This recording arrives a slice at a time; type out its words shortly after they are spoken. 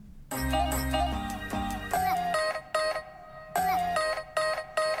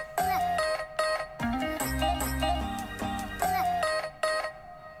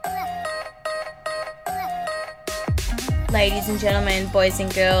Ladies and gentlemen, boys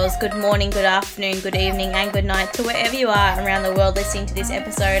and girls, good morning, good afternoon, good evening, and good night to wherever you are around the world listening to this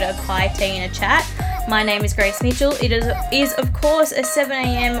episode of Pie Tea and a Chat. My name is Grace Mitchell. It is of course, a 7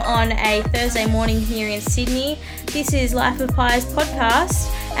 a.m. on a Thursday morning here in Sydney. This is Life of Pies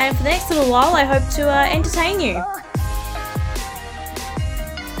podcast, and for the next little while, I hope to entertain you.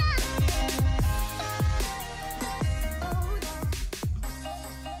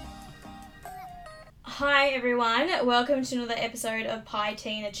 Hi everyone, welcome to another episode of Pie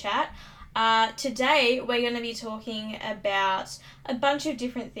Tea and a Chat. Today we're going to be talking about a bunch of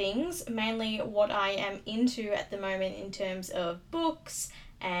different things, mainly what I am into at the moment in terms of books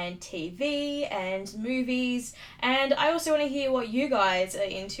and TV and movies, and I also want to hear what you guys are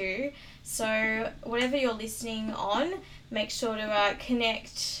into. So whatever you're listening on, make sure to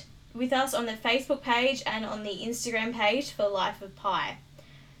connect with us on the Facebook page and on the Instagram page for Life of Pie.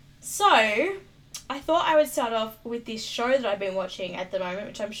 So I thought I would start off with this show that I've been watching at the moment,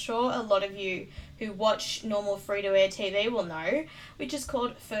 which I'm sure a lot of you who watch normal free-to-air TV will know, which is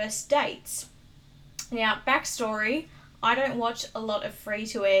called First Dates. Now, backstory, I don't watch a lot of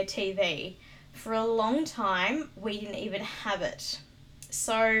free-to-air TV. For a long time, we didn't even have it.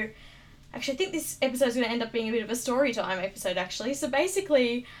 So, actually, I think this episode is going to end up being a bit of a story time episode, actually. So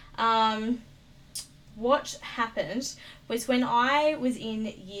basically, what happened was when I was in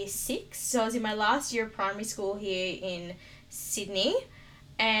year 6, so I was in my last year of primary school here in Sydney,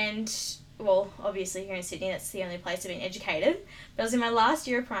 and, well, obviously here in Sydney, that's the only place I've been educated, but I was in my last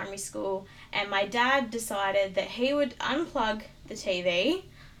year of primary school, and my dad decided that he would unplug the TV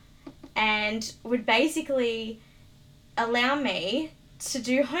and would basically allow me to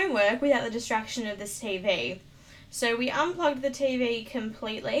do homework without the distraction of this TV. So we unplugged the TV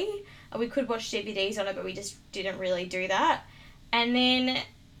completely. We could watch DVDs on it, but we just didn't really do that. And then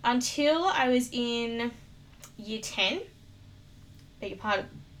until I was in year 10, beg your pardon,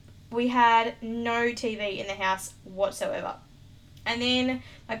 we had no TV in the house whatsoever. And then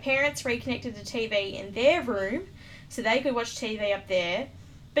my parents reconnected the TV in their room so they could watch TV up there.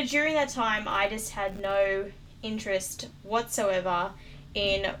 But during that time, I just had no interest whatsoever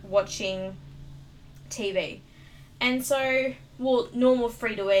in watching TV. And so, well, normal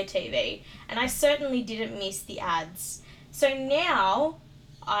free-to-air TV. And I certainly didn't miss the ads. So now,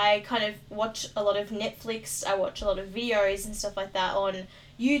 I kind of watch a lot of Netflix, I watch a lot of videos and stuff like that on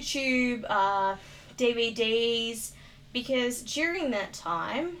YouTube, DVDs, because during that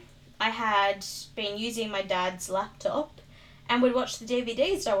time, I had been using my dad's laptop and would watch the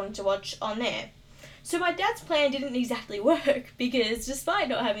DVDs that I wanted to watch on there. So my dad's plan didn't exactly work, because despite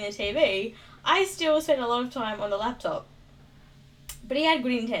not having a TV, I still spent a lot of time on the laptop. But he had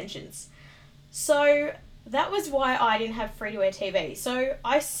good intentions. So that was why I didn't have free-to-air TV. So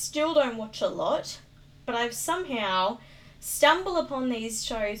I still don't watch a lot, but I've somehow stumbled upon these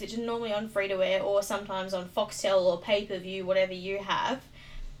shows which are normally on free-to-air or sometimes on Foxtel or pay-per-view, whatever you have,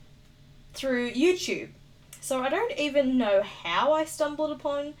 through YouTube. So I don't even know how I stumbled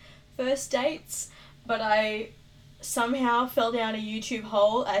upon First Dates, but I somehow fell down a YouTube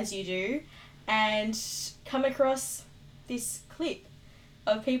hole, as you do, and come across this clip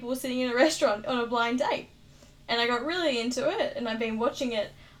of people sitting in a restaurant on a blind date. And I got really into it, and I've been watching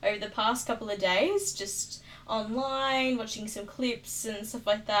it over the past couple of days, just online, watching some clips and stuff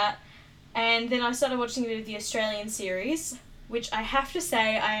like that. And then I started watching a bit of the Australian series, which I have to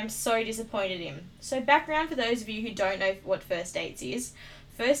say I am so disappointed in. So background for those of you who don't know what First Dates is.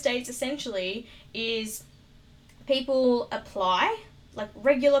 First Dates essentially is people apply, like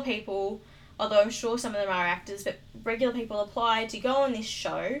regular people, although I'm sure some of them are actors, but regular people apply to go on this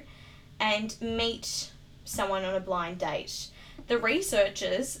show and meet someone on a blind date. The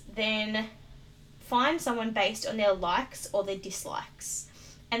researchers then find someone based on their likes or their dislikes,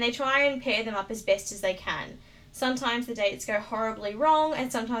 and they try and pair them up as best as they can. Sometimes the dates go horribly wrong,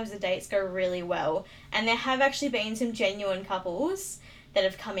 and sometimes the dates go really well. And there have actually been some genuine couples that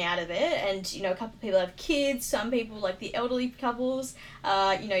have come out of it, and, you know, a couple of people have kids, some people, like the elderly couples,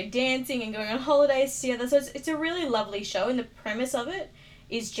 dancing and going on holidays together. So it's a really lovely show, and the premise of it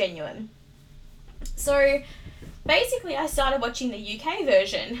is genuine. So basically I started watching the UK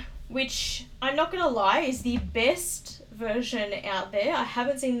version, which I'm not going to lie is the best version out there. I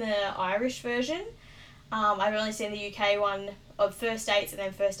haven't seen the Irish version. I've only seen the UK one of First Dates and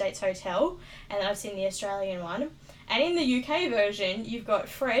then First Dates Hotel, and then I've seen the Australian one. And in the UK version, you've got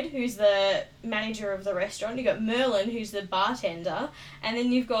Fred, who's the manager of the restaurant, you've got Merlin, who's the bartender, and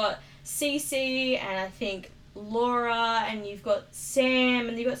then you've got Cece, and I think Laura, and you've got Sam,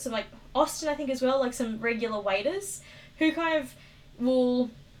 and you've got some, like, Austin, I think, as well, like some regular waiters, who kind of will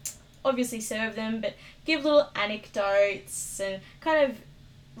obviously serve them, but give little anecdotes and kind of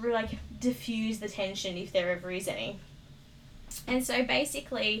like diffuse the tension if there ever is any. And so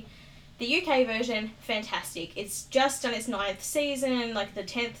basically, the UK version, fantastic. It's just done its 9th season, like the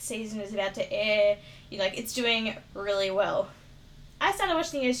 10th season is about to air. Like, it's doing really well. I started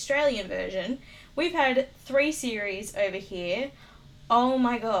watching the Australian version. We've had 3 series over here. Oh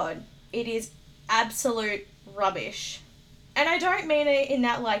my god, it is absolute rubbish. And I don't mean it in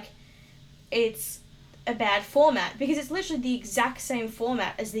that, like, it's a bad format, because it's literally the exact same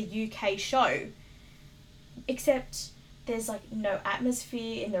format as the UK show. Except there's, like, no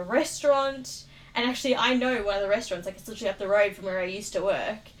atmosphere in the restaurant. And actually, I know one of the restaurants, like, it's literally up the road from where I used to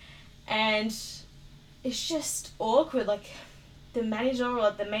work. And it's just awkward. Like, the manager, or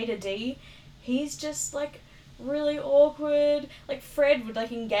like the maitre d', he's just, like, really awkward. Like, Fred would,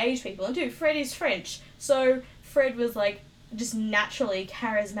 like, engage people. And dude, Fred is French. So Fred was, like, just naturally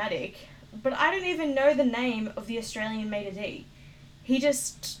charismatic. But I don't even know the name of the Australian maitre d'. He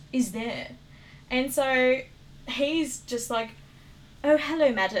just is there. And so he's just like, oh,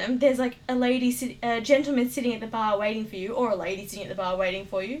 hello, madam. There's, like, a gentleman sitting at the bar waiting for you, or a lady sitting at the bar waiting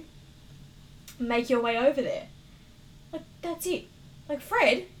for you. Make your way over there. Like, that's it. Like,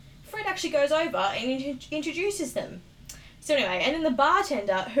 Fred actually goes over and introduces them. So anyway, and then the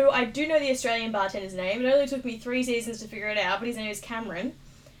bartender, who I do know the Australian bartender's name, it only took me 3 seasons to figure it out, but his name is Cameron.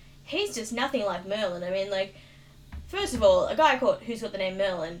 He's just nothing like Merlin. I mean, like, first of all, a guy who's got the name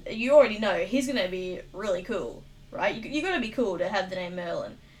Merlin, you already know he's going to be really cool, right? You got to be cool to have the name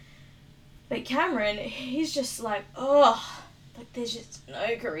Merlin. But Cameron, he's just like, oh, like, there's just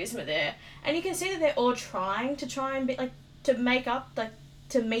no charisma there. And you can see that they're all trying and be, like, to make up, like,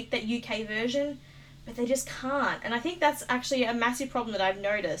 to meet that UK version, but they just can't. And I think that's actually a massive problem that I've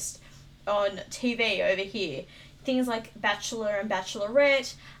noticed on TV over here. Things like Bachelor and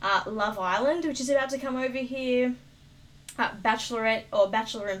Bachelorette, Love Island, which is about to come over here, Bachelorette or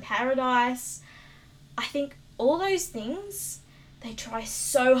Bachelor in Paradise. I think all those things, they try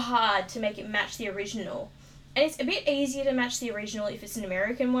so hard to make it match the original. And it's a bit easier to match the original if it's an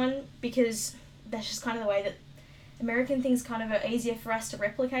American one, because that's just kind of the way that American things kind of are easier for us to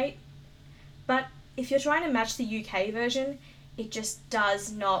replicate. But if you're trying to match the UK version, it just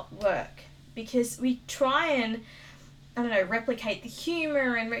does not work. Because we try and, I don't know, replicate the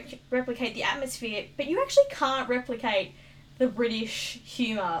humour and replicate the atmosphere, but you actually can't replicate the British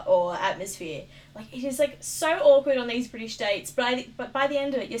humour or atmosphere. Like, it is, like, so awkward on these British dates, but by the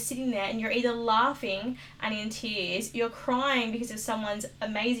end of it, you're sitting there and you're either laughing and in tears, you're crying because of someone's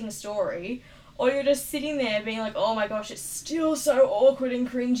amazing story, or you're just sitting there being like, oh my gosh, it's still so awkward and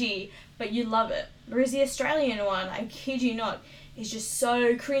cringy, but you love it. Whereas the Australian one, I kid you not, is just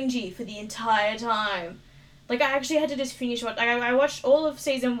so cringy for the entire time. Like, I actually had to just finish I watched all of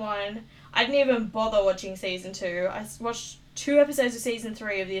season 1. I didn't even bother watching season 2. I watched 2 episodes of season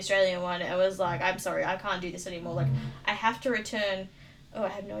 3 of the Australian one, and I was like, I'm sorry, I can't do this anymore. Like, I have to return... Oh, I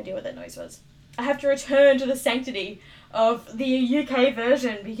have no idea what that noise was. I have to return to the sanctity of the UK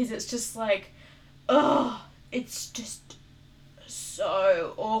version, because it's just like, oh, it's just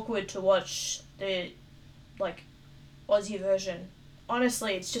so awkward to watch the, like, Aussie version.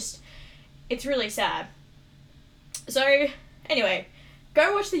 Honestly, it's really sad. So, anyway,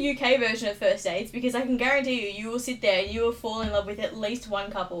 go watch the UK version of First Dates, because I can guarantee you will sit there and you will fall in love with at least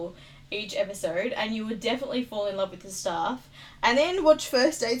one couple each episode, and you will definitely fall in love with the staff. And then watch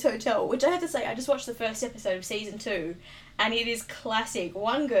First Dates Hotel, which I have to say, I just watched the first episode of season 2, and it is classic.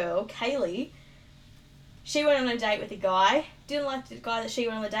 One girl, Kaylee, she went on a date with a guy, didn't like the guy that she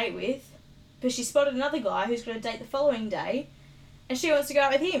went on the date with, but she spotted another guy who's going to date the following day, and she wants to go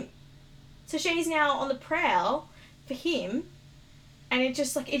out with him. So she's now on the prowl for him, and it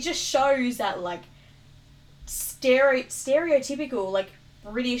just shows that, like, stereotypical, like,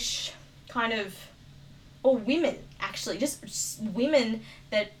 British kind of, or women, actually, just women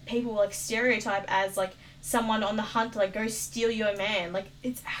that people, like, stereotype as, like, someone on the hunt to, like, go steal your man. Like,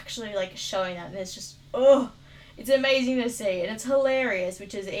 it's actually, like, showing that, and it's just, oh, it's amazing to see, and it's hilarious,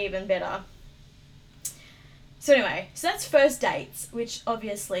 which is even better. So anyway, so that's First Dates, which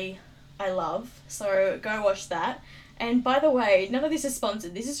obviously I love, so go watch that. And by the way, none of this is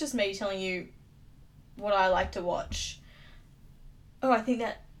sponsored. This is just me telling you what I like to watch. Oh, I think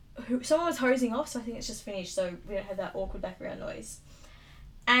that someone was hosing off, so I think it's just finished, so we don't have that awkward background noise.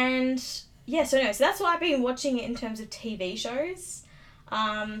 And yeah, so anyway, so that's what I've been watching in terms of TV shows.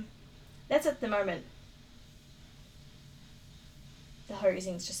 That's at the moment. The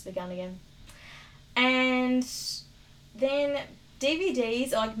hosing's just begun again. And then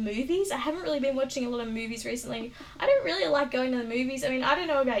DVDs or like movies. I haven't really been watching a lot of movies recently. I don't really like going to the movies. I mean, I don't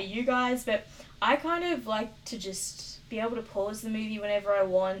know about you guys, but I kind of like to just be able to pause the movie whenever I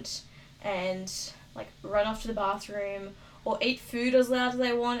want and like run off to the bathroom or eat food as loud as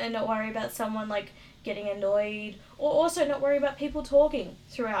I want and not worry about someone like getting annoyed, or also not worry about people talking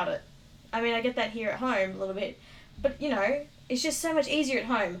throughout it. I mean, I get that here at home a little bit, but you know, it's just so much easier at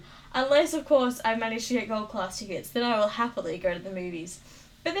home. Unless, of course, I manage to get gold class tickets, then I will happily go to the movies.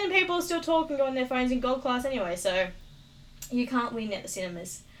 But then people are still talking on their phones in gold class anyway, so you can't win at the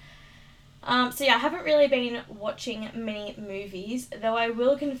cinemas. So yeah, I haven't really been watching many movies, though I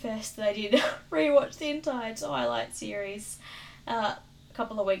will confess that I did rewatch the entire Twilight series a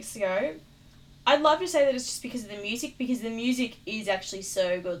couple of weeks ago. I'd love to say that it's just because of the music is actually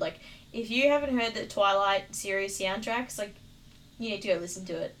so good. Like, if you haven't heard the Twilight series soundtracks, like, you need to go listen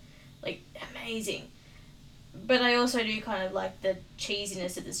to it. Like, amazing. But I also do kind of like the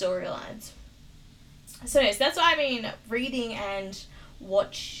cheesiness of the storylines. So yes, that's what I've been reading and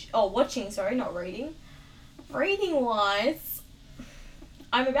watching, not reading. Reading wise,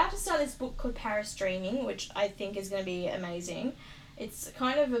 I'm about to start this book called Paris Dreaming, which I think is going to be amazing. It's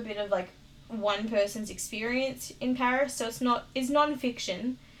kind of a bit of like one person's experience in Paris, so it's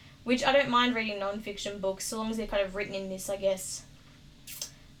non-fiction, which I don't mind reading non-fiction books so long as they're kind of written in this, I guess,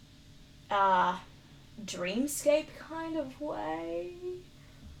 dreamscape kind of way,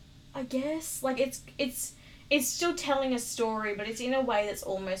 I guess. Like, it's still telling a story, but it's in a way that's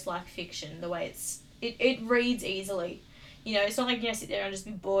almost like fiction, the way it reads easily. You know, it's not like, you know, sit there and just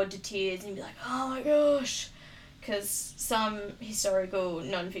be bored to tears and be like, oh my gosh, because some historical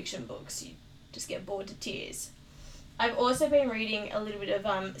non-fiction books, you just get bored to tears. I've also been reading a little bit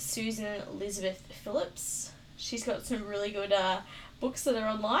of Susan Elizabeth Phillips. She's got some really good books that are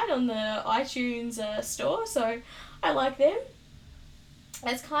online on the iTunes store, so I like them.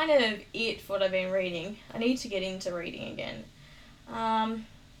 That's kind of it for what I've been reading. I need to get into reading again.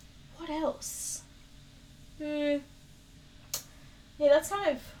 What else? Yeah, that's kind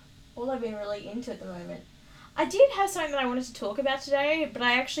of all I've been really into at the moment. I did have something that I wanted to talk about today, but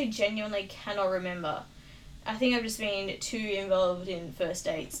I actually genuinely cannot remember. I think I've just been too involved in first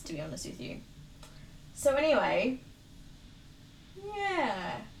dates, to be honest with you. So anyway,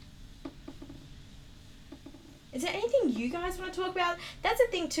 yeah. Is there anything you guys want to talk about? That's the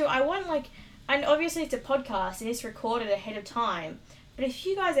thing too. And obviously it's a podcast and it's recorded ahead of time. But if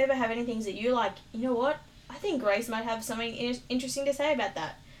you guys ever have any things that you like, you know what? I think Grace might have something interesting to say about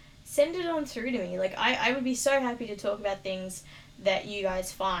that. Send it on through to me. Like, I would be so happy to talk about things that you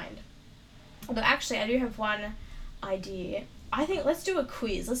guys find. Although actually, I do have one idea. I think let's do a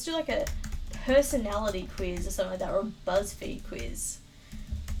quiz. Let's do like a personality quiz or something like that, or a BuzzFeed quiz.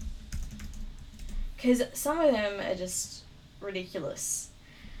 Because some of them are just ridiculous.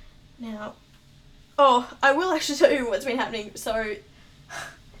 Now, I will actually tell you what's been happening. So,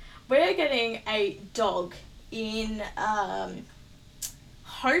 we're getting a dog in,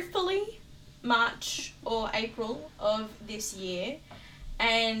 hopefully, March or April of this year.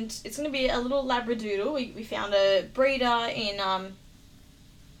 And it's going to be a little Labradoodle. We found a breeder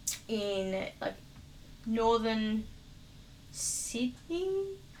in like northern Sydney,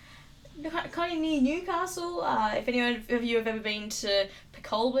 kind of near Newcastle. If anyone of you have ever been to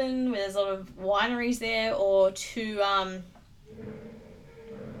Pecolbin, where there's a lot of wineries there, or to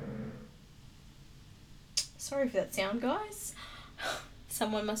sorry for that sound, guys.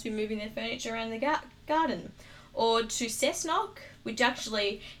 Someone must be moving their furniture around the garden. Or to Cessnock, which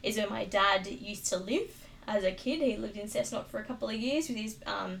actually is where my dad used to live as a kid. He lived in Cessnock for a couple of years with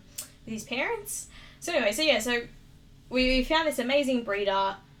his parents. So anyway, so we found this amazing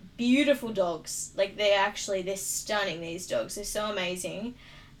breeder, beautiful dogs. Like, they're stunning, these dogs. They're so amazing.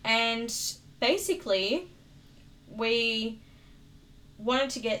 And basically, we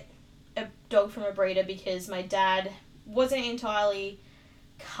wanted to get a dog from a breeder because my dad wasn't entirely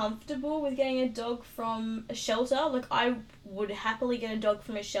comfortable with getting a dog from a shelter. Like, I would happily get a dog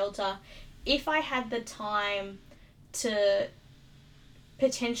from a shelter if I had the time to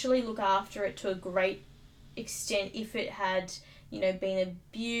potentially look after it to a great extent, if it had, been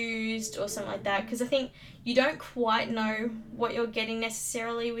abused or something like that, because I think you don't quite know what you're getting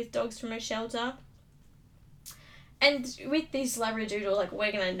necessarily with dogs from a shelter. And with this Labradoodle, like,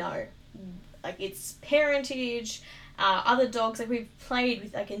 we're gonna know, like, its parentage, other dogs, like, we've played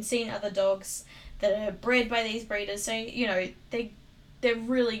with, like, and seen other dogs that are bred by these breeders, so, they're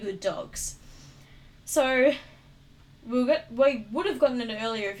really good dogs. So, we would have gotten it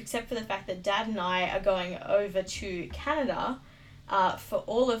earlier, except for the fact that Dad and I are going over to Canada for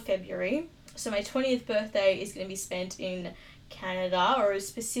all of February. So my 20th birthday is going to be spent in Canada, or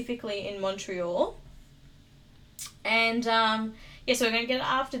specifically in Montreal. And so we're going to get it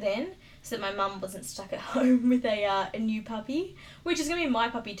after then, so that my mum wasn't stuck at home with a new puppy, which is going to be my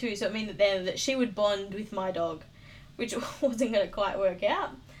puppy too, so it means that she would bond with my dog, which wasn't going to quite work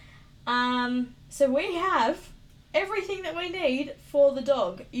out. So we have everything that we need for the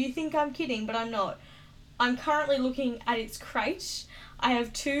dog. You think I'm kidding, but I'm not. I'm currently looking at its crate. I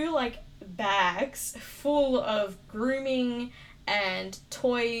have 2 bags full of grooming and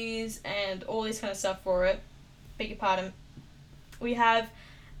toys and all this kind of stuff for it. Beg your pardon. We have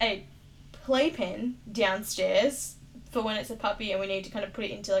a playpen downstairs for when it's a puppy and we need to kind of put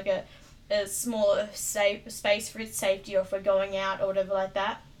it into a smaller safe space for its safety, or if we're going out or whatever like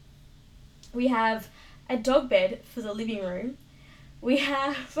that. We have a dog bed for the living room. We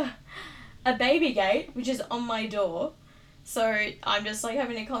have a baby gate, which is on my door. So I'm just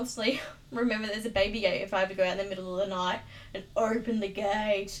having to constantly remember there's a baby gate if I have to go out in the middle of the night and open the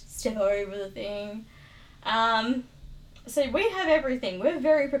gate, step over the thing. So we have everything. We're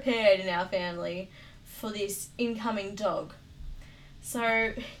very prepared in our family for this incoming dog.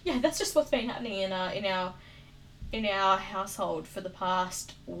 So yeah, that's just what's been happening in our household for the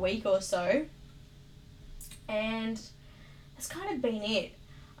past week or so. And that's kind of been it.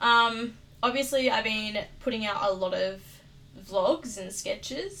 Obviously I've been putting out a lot of vlogs and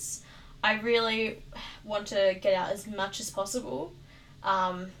sketches. I really want to get out as much as possible,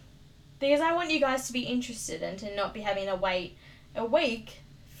 because I want you guys to be interested and to not be having to wait a week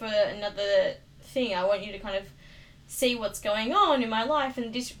for another thing. I want you to kind of see what's going on in my life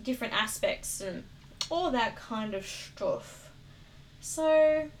and different aspects and all that kind of stuff.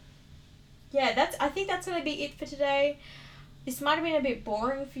 So yeah, I think that's going to be it for today. This might have been a bit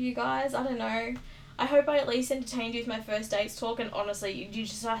boring for you guys, I don't know. I hope I at least entertained you with my first dates talk, and honestly, you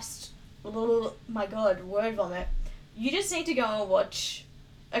just, my god, word vomit. You just need to go and watch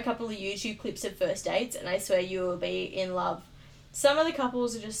a couple of YouTube clips of first dates, and I swear you will be in love. Some of the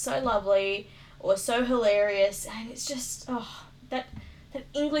couples are just so lovely, or so hilarious, and it's just, that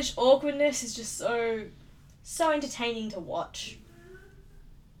English awkwardness is just so entertaining to watch.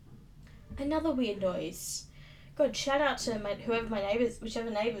 Another weird noise. God, shout out to whichever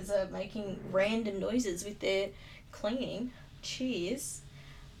neighbours are making random noises with their cleaning. Cheers.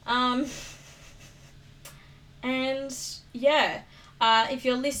 And yeah, if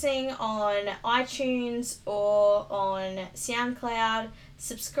you're listening on iTunes or on SoundCloud,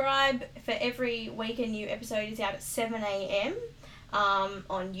 subscribe. For every week a new episode is out at 7 a.m.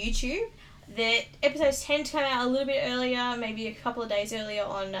 On YouTube. The episodes tend to come out a little bit earlier, maybe a couple of days earlier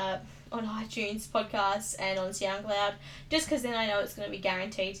on iTunes podcasts and on SoundCloud, just because then I know it's going to be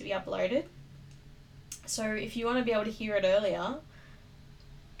guaranteed to be uploaded. So if you want to be able to hear it earlier,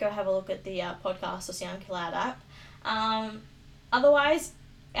 go have a look at the podcast or SoundCloud app. Otherwise,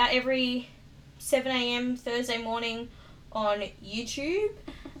 out every 7 a.m. Thursday morning on YouTube.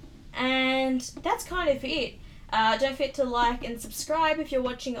 And that's kind of it. Don't forget to like and subscribe if you're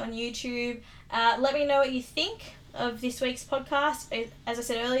watching on YouTube. Let me know what you think of this week's podcast. As I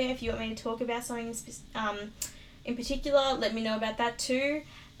said earlier, if you want me to talk about something in particular, let me know about that too.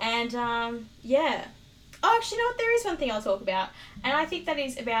 And yeah. Oh, actually, you know what? There is one thing I'll talk about, and I think that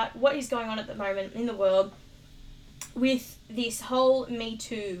is about what is going on at the moment in the world with this whole Me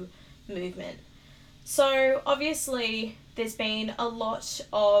Too movement. So obviously there's been a lot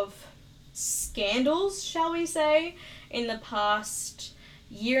of scandals, shall we say, in the past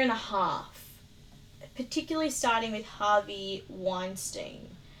year and a half, particularly starting with Harvey Weinstein,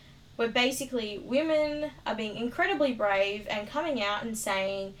 where basically women are being incredibly brave and coming out and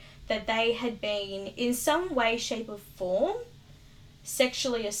saying that they had been, in some way, shape or form,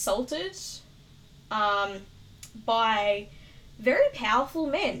 sexually assaulted by very powerful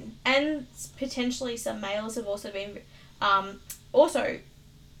men, and potentially some males have also been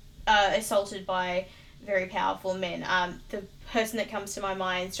assaulted by very powerful men. The person that comes to my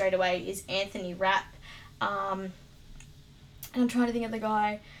mind straight away is Anthony Rapp. And I'm trying to think of the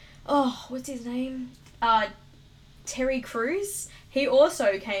guy. Oh, what's his name? Terry Crews. He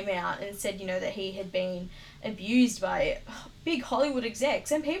also came out and said, that he had been abused by big Hollywood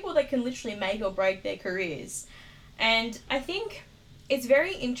execs and people that can literally make or break their careers. And I think it's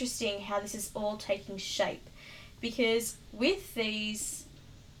very interesting how this is all taking shape, because with these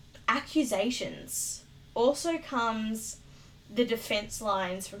accusations also comes the defense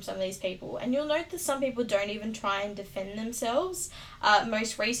lines from some of these people, and you'll note that some people don't even try and defend themselves.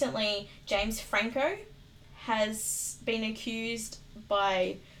 Most recently, James Franco has been accused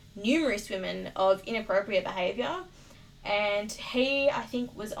by numerous women of inappropriate behaviour, and he, I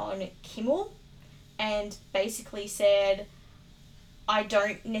think, was on Kimmel and basically said, I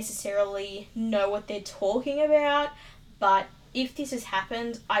don't necessarily know what they're talking about, but if this has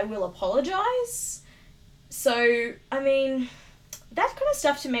happened, I will apologise. So, I mean, that kind of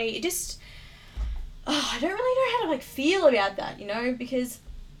stuff to me, it just, I don't really know how to, like, feel about that, you know, because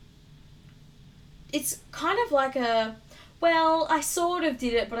it's kind of like well, I sort of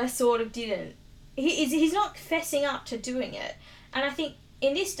did it, but I sort of didn't. He's not fessing up to doing it. And I think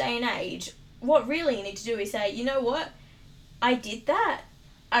in this day and age, what really you need to do is say, you know what, I did that.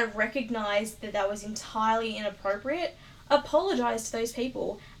 I recognised that was entirely inappropriate. Apologise to those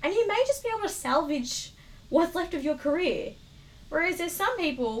people. And you may just be able to salvage what's left of your career. Whereas there's some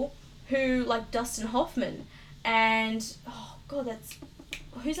people who, like Dustin Hoffman, and, oh God,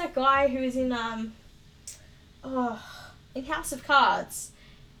 who's that guy who is in, in House of Cards?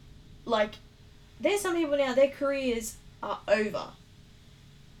 Like, there's some people now, their careers are over.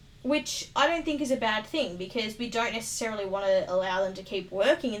 Which I don't think is a bad thing, because we don't necessarily want to allow them to keep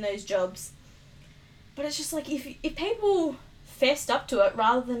working in those jobs. But it's just like, if people fessed up to it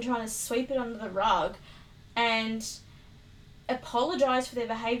rather than trying to sweep it under the rug and apologise for their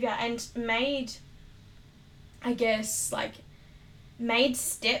behaviour and made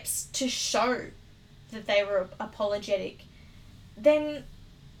steps to show that they were apologetic, then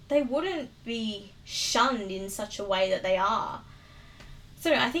they wouldn't be shunned in such a way that they are.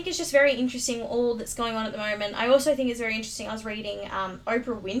 So I think it's just very interesting all that's going on at the moment. I also think it's very interesting, I was reading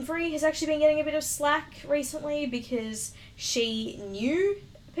Oprah Winfrey has actually been getting a bit of slack recently because she knew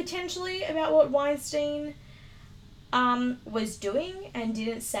potentially about what Weinstein was doing and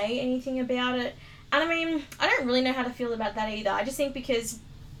didn't say anything about it. And I mean, I don't really know how to feel about that either. I just think because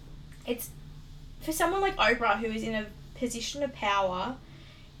it's, for someone like Oprah who is in a position of power,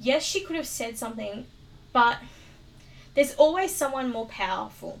 yes, she could have said something, but there's always someone more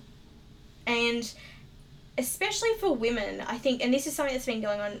powerful. And especially for women, I think, and this is something that's been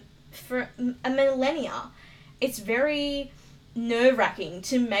going on for a millennia, it's very nerve-wracking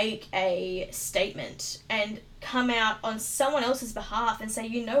to make a statement and come out on someone else's behalf and say,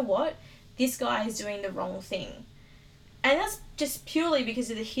 you know what, this guy is doing the wrong thing. And that's just purely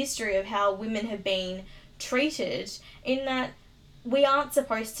because of the history of how women have been treated, in that we aren't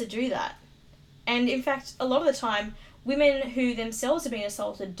supposed to do that. And in fact, a lot of the time, women who themselves have been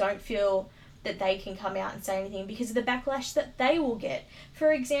assaulted don't feel that they can come out and say anything because of the backlash that they will get.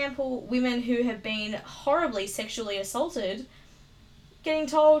 For example, women who have been horribly sexually assaulted getting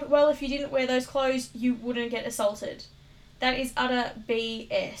told, well, if you didn't wear those clothes, you wouldn't get assaulted. That is utter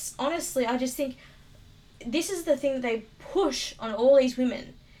BS. Honestly, I just think this is the thing that they push on all these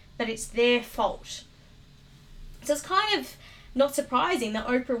women, that it's their fault. So it's kind of not surprising that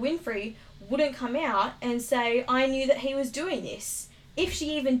Oprah Winfrey wouldn't come out and say, I knew that he was doing this, if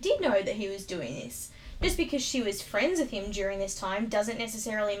she even did know that he was doing this. Just because she was friends with him during this time doesn't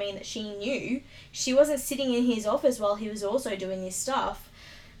necessarily mean that she knew. She wasn't sitting in his office while he was also doing this stuff.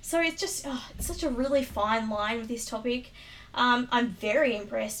 So it's just, it's such a really fine line with this topic. I'm very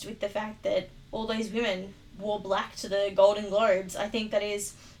impressed with the fact that all those women wore black to the Golden Globes. I think that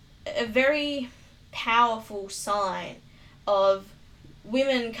is a very powerful sign of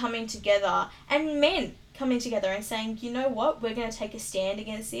women coming together and men coming together and saying, you know what, we're going to take a stand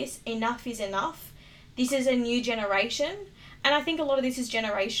against this. Enough is enough. This is a new generation. And I think a lot of this is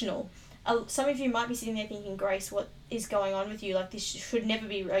generational. Some of you might be sitting there thinking, Grace, what is going on with you? Like, this should never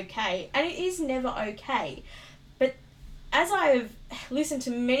be okay. And it is never okay. But as I've listened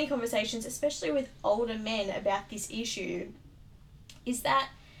to many conversations, especially with older men about this issue, is that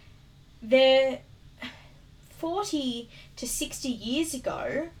they're 40 to 60 years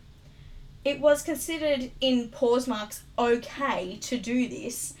ago, it was considered, in pause marks, okay to do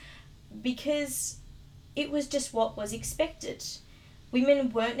this because it was just what was expected.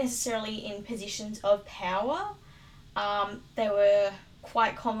 Women weren't necessarily in positions of power. They were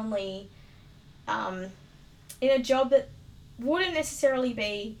quite commonly in a job that wouldn't necessarily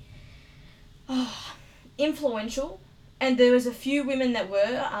be influential. And there was a few women that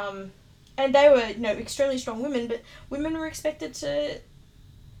were, and they were, extremely strong women, but women were expected to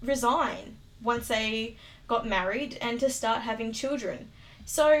resign once they got married and to start having children.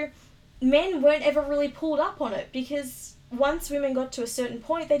 So men weren't ever really pulled up on it because once women got to a certain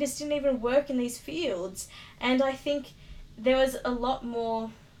point, they just didn't even work in these fields. And I think there was a lot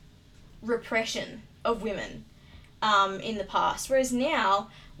more repression of women in the past. Whereas now,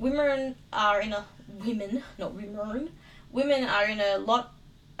 women are in a lot,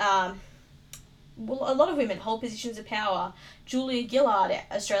 a lot of women hold positions of power. Julia Gillard,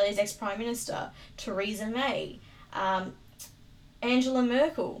 Australia's ex-Prime Minister, Theresa May, Angela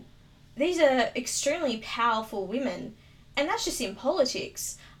Merkel. These are extremely powerful women, And that's just in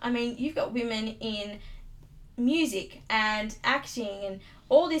politics. I mean, you've got women in music and acting and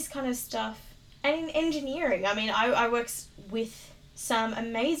all this kind of stuff, and in engineering. I mean, I work with some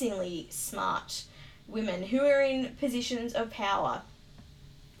amazingly smart women who are in positions of power.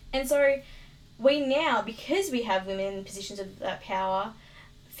 And so we now, because we have women in positions of that power,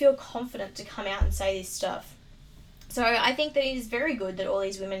 feel confident to come out and say this stuff. So I think that it is very good that all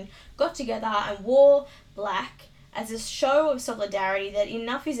these women got together and wore black as a show of solidarity, that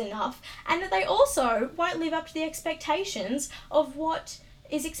enough is enough, and that they also won't live up to the expectations of what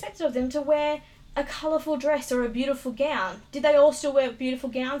is expected of them to wear a colourful dress or a beautiful gown. Did they all still wear beautiful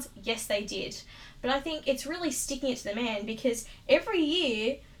gowns? Yes, they did. But I think it's really sticking it to the man, because every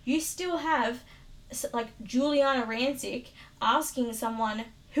year you still have, like, Juliana Rancic asking someone,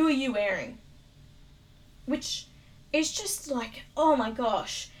 who are you wearing? Which is just like, oh my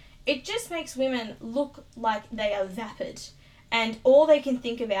gosh. It just makes women look like they are vapid, and all they can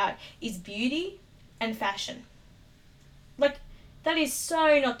think about is beauty and fashion. Like, that is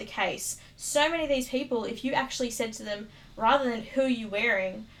so not the case. So many of these people, if you actually said to them, rather than who are you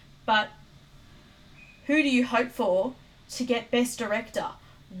wearing, but who do you hope for to get Best Director?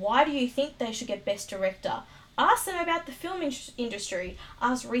 Why do you think they should get Best Director? Ask them about the film industry.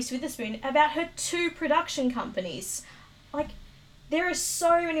 Ask Reese Witherspoon about her 2 production companies. Like, there are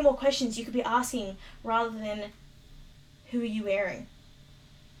so many more questions you could be asking rather than who are you wearing?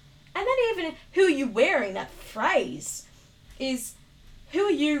 And then even who are you wearing, that phrase, is who are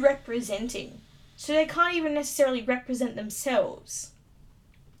you representing? So they can't even necessarily represent themselves.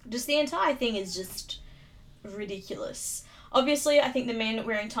 Just the entire thing is just ridiculous. Obviously, I think the men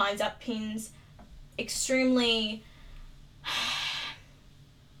wearing times up pins, extremely,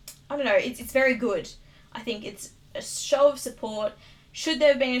 I don't know, it's very good. I think it's a show of support. Should there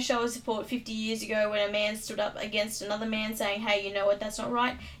have been a show of support 50 years ago when a man stood up against another man saying, hey, you know what, that's not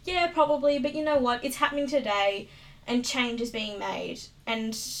right? Yeah, probably, but you know what, it's happening today and change is being made.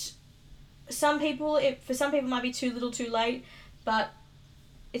 And for some people it might be too little too late, but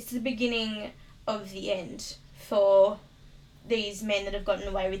it's the beginning of the end for these men that have gotten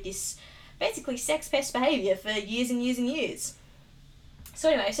away with this basically sex pest behaviour for years and years and years. So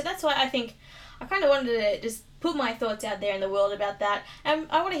anyway, so that's why I think I kind of wanted to just put my thoughts out there in the world about that, and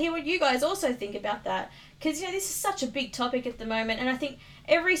I want to hear what you guys also think about that, because, you know, this is such a big topic at the moment, and I think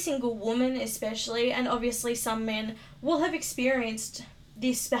every single woman especially, and obviously some men, will have experienced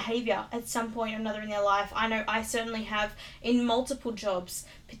this behaviour at some point or another in their life. I know I certainly have, in multiple jobs,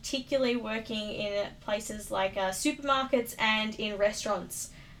 particularly working in places like supermarkets and in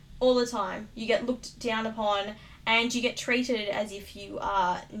restaurants. All the time you get looked down upon and you get treated as if you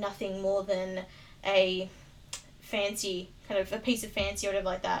are nothing more than a fancy, kind of a piece of fancy or whatever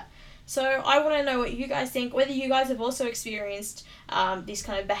like that. So I want to know what you guys think, whether you guys have also experienced this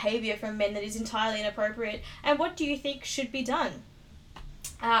kind of behaviour from men that is entirely inappropriate, and what do you think should be done?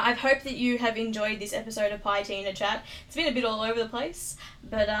 I hope that you have enjoyed this episode of Pie Tina Chat. It's been a bit all over the place,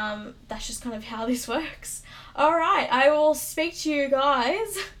 but that's just kind of how this works. Alright, I will speak to you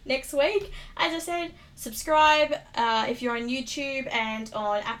guys next week. As I said, subscribe if you're on YouTube and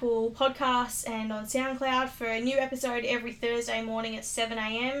on Apple Podcasts and on SoundCloud for a new episode every Thursday morning at 7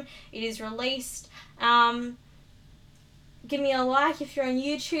 a.m. It is released. Give me a like if you're on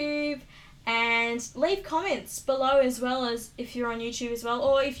YouTube, and leave comments below as well, as if you're on YouTube as well.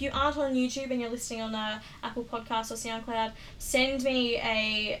 Or if you aren't on YouTube and you're listening on Apple Podcasts or SoundCloud, send me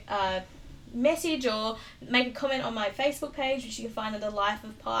a message or make a comment on my Facebook page, which you can find under Life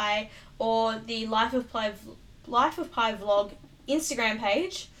of Pie, or the Life of Pie vlog Instagram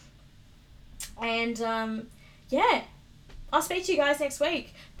page. And yeah, I'll speak to you guys next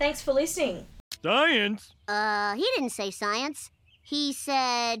week. Thanks for listening. Science? He didn't say science. He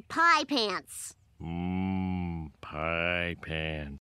said pie pants. Pie pants.